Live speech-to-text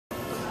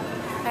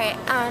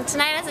Alright,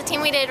 tonight as a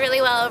team we did really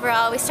well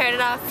overall. We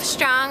started off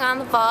strong on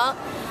the vault,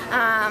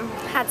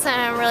 had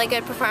some really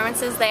good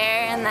performances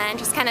there, and then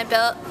just kind of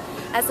built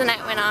as the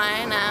night went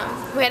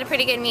on. We had a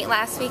pretty good meet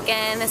last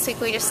weekend. This week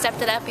we just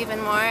stepped it up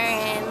even more,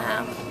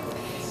 and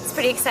it's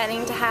pretty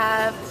exciting to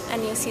have a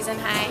new season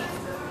high.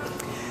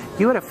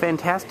 You had a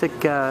fantastic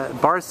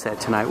bar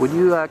set tonight. Would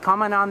you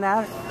comment on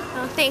that?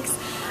 Oh, thanks.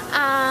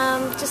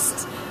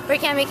 Just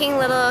working on making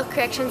little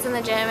corrections in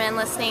the gym and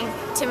listening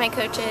to my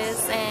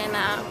coaches,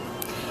 and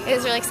it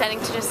was really exciting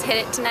to just hit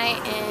it tonight,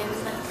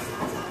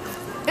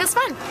 and it was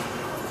fun.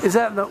 Is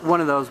that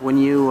one of those when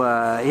you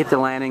hit the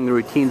landing, the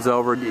routine's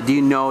over? Do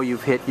you know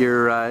you've hit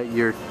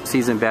your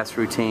season best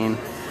routine?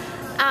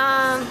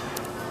 I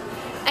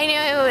knew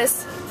it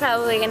was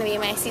probably going to be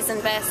my season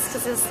best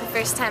because it was the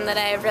first time that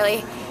I really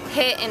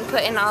hit and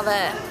put in all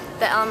the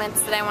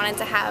elements that I wanted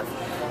to have.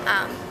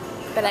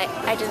 But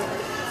I didn't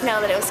know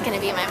that it was going to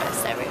be my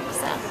best ever.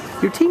 So.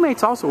 Your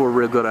teammates also were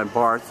real good on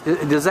bars.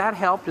 Does that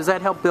help? Does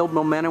that help build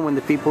momentum when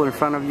the people in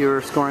front of you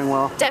are scoring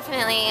well?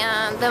 Definitely.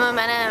 The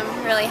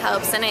momentum really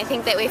helps, and I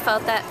think that we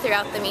felt that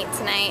throughout the meet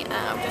tonight.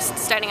 Just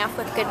starting off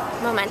with good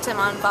momentum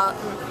on vault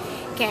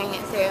and carrying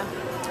it through.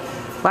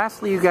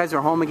 Lastly, you guys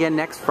are home again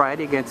next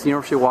Friday against the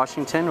University of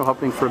Washington. We're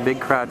hoping for a big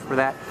crowd for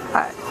that.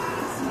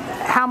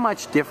 How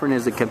much different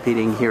is it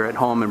competing here at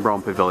home in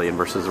Brougham Pavilion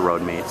versus the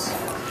road meets?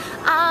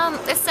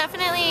 It's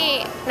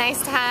definitely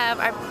nice to have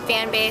our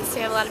fan base.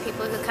 We have a lot of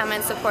people who come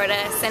and support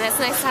us, and it's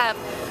nice to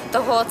have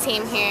the whole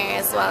team here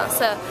as well.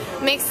 So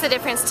it makes the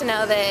difference to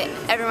know that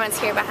everyone's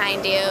here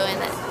behind you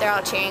and that they're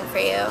all cheering for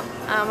you.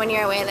 When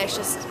you're away, there's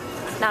just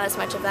not as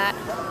much of that.